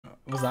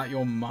Was that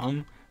your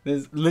mum?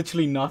 There's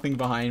literally nothing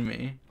behind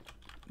me.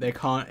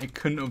 It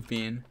couldn't have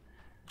been.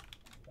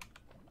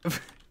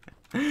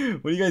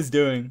 What are you guys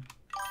doing?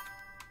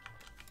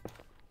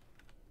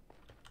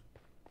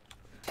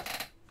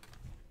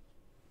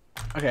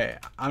 Okay,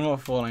 I'm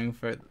not falling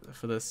for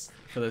this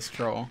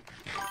troll.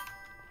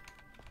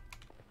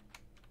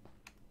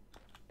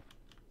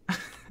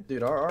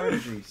 Dude, our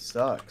RNG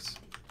sucks.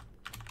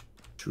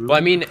 True. Well,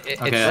 I mean, Okay,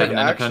 it's I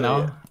like have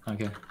now.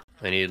 Okay.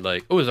 I need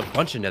like, oh, there's a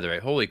bunch of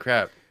netherite. Holy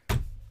crap!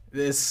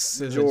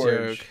 This is George,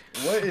 a joke.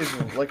 what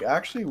is like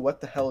actually?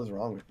 What the hell is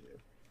wrong with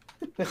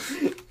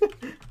you?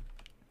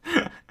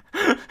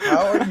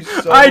 How are you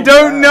so? I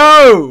don't bad?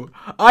 know.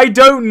 I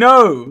don't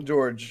know.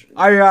 George.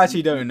 I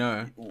actually don't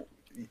know.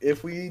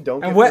 If we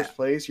don't And get where- first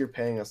place, you're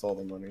paying us all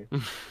the money.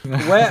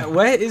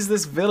 Where is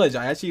this village?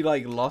 I actually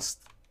like lost.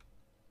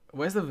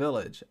 Where's the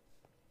village?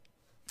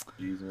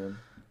 Jeez, man.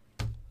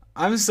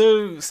 I'm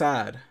so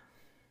sad.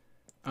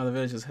 Oh, the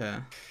village is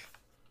here.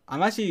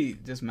 I'm actually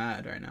just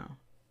mad right now.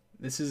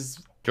 This is.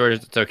 George,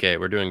 it's okay.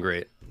 We're doing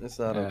great. It's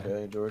not Yeah.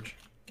 okay, George.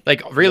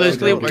 Like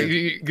realistically, no,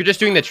 you're just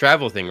doing the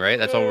travel thing, right?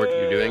 That's all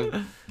you're doing.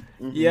 Mhm.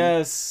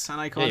 Yes, and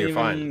I can't you're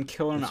even fine.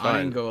 kill an It's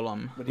iron fine.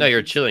 golem. But No, he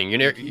you're keeps- chilling. he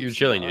You're keeps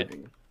chilling, dude.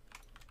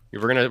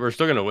 surviving. We're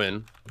still gonna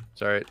win.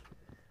 It's alright.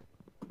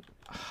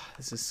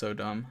 This is so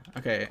dumb.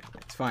 Okay,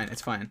 it's fine.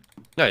 It's fine.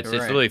 No, it's You're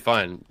right. literally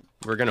fine.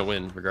 We're gonna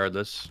win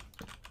regardless.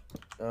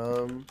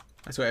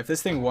 I swear, if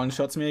this thing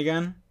one-shots me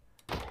again,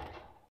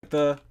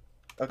 Okay.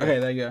 okay,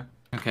 there you go.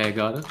 Okay, I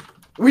got it.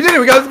 We did it.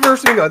 We got the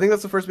first bingo. I think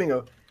that's the first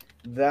bingo.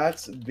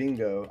 That's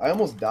bingo. I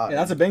almost died. Yeah,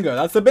 that's a bingo.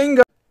 That's the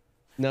bingo.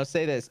 Now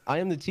say this. I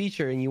am the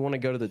teacher and you want to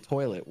go to the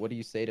toilet. What do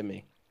you say to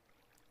me?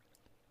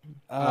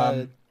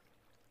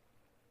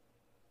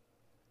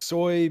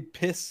 Soy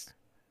piss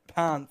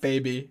pants.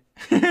 Baby.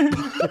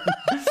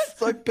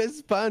 It's like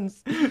piss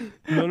puns.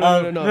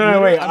 No,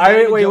 No, wait. I'm not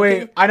even Wait.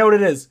 joking. I know what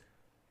it is.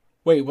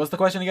 Wait, what's the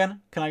question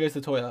again? Can I go to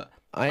the toilet?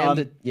 I am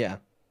the yeah.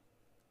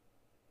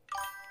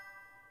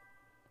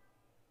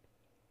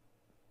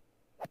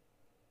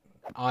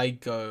 I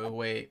go.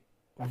 Wait.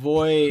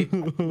 Voy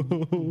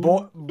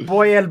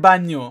al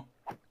baño.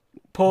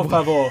 Por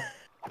favor.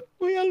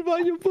 Voy al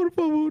baño, por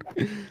favor.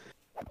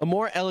 A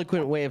more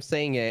eloquent way of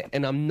saying it,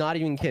 and I'm not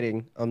even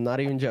kidding. I'm not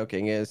even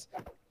joking. Is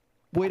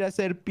voy a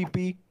hacer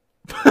pipí.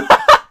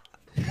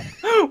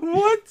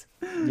 What?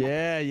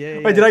 Yeah.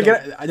 Wait,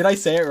 did I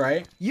say it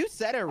right? You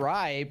said it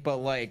right, but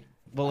like,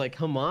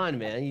 come on,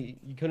 man.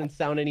 You couldn't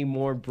sound any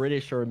more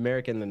British or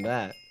American than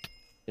that.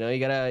 You know,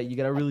 you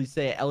gotta really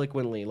say it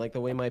eloquently, like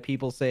the way my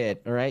people say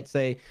it. All right,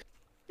 say,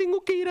 tengo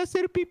que ir a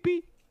hacer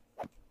pipí.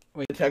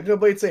 Did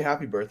Technoblade say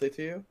happy birthday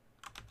to you?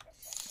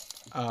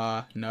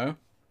 No.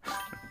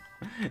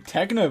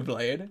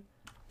 Technoblade?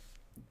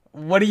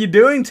 What are you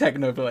doing,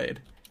 Technoblade?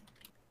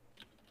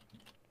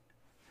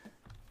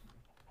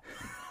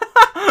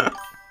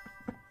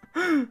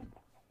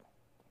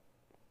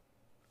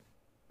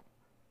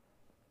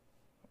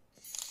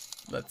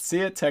 Let's see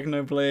it,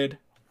 Technoblade.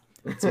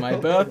 It's my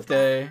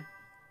birthday.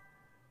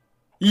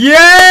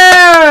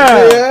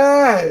 Yeah!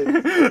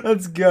 Yeah!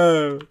 Let's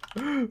go.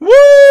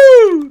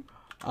 Woo!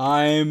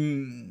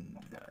 I'm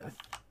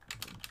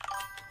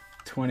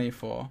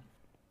 24.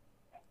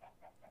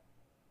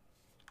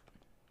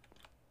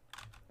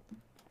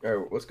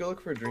 Alright, let's go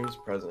look for Dream's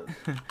present.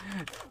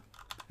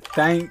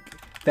 Thank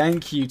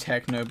you,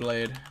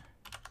 Technoblade.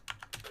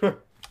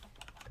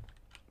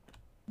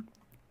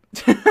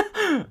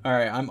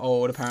 Alright, I'm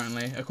old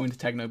apparently, according to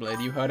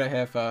Technoblade. You heard it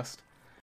here first.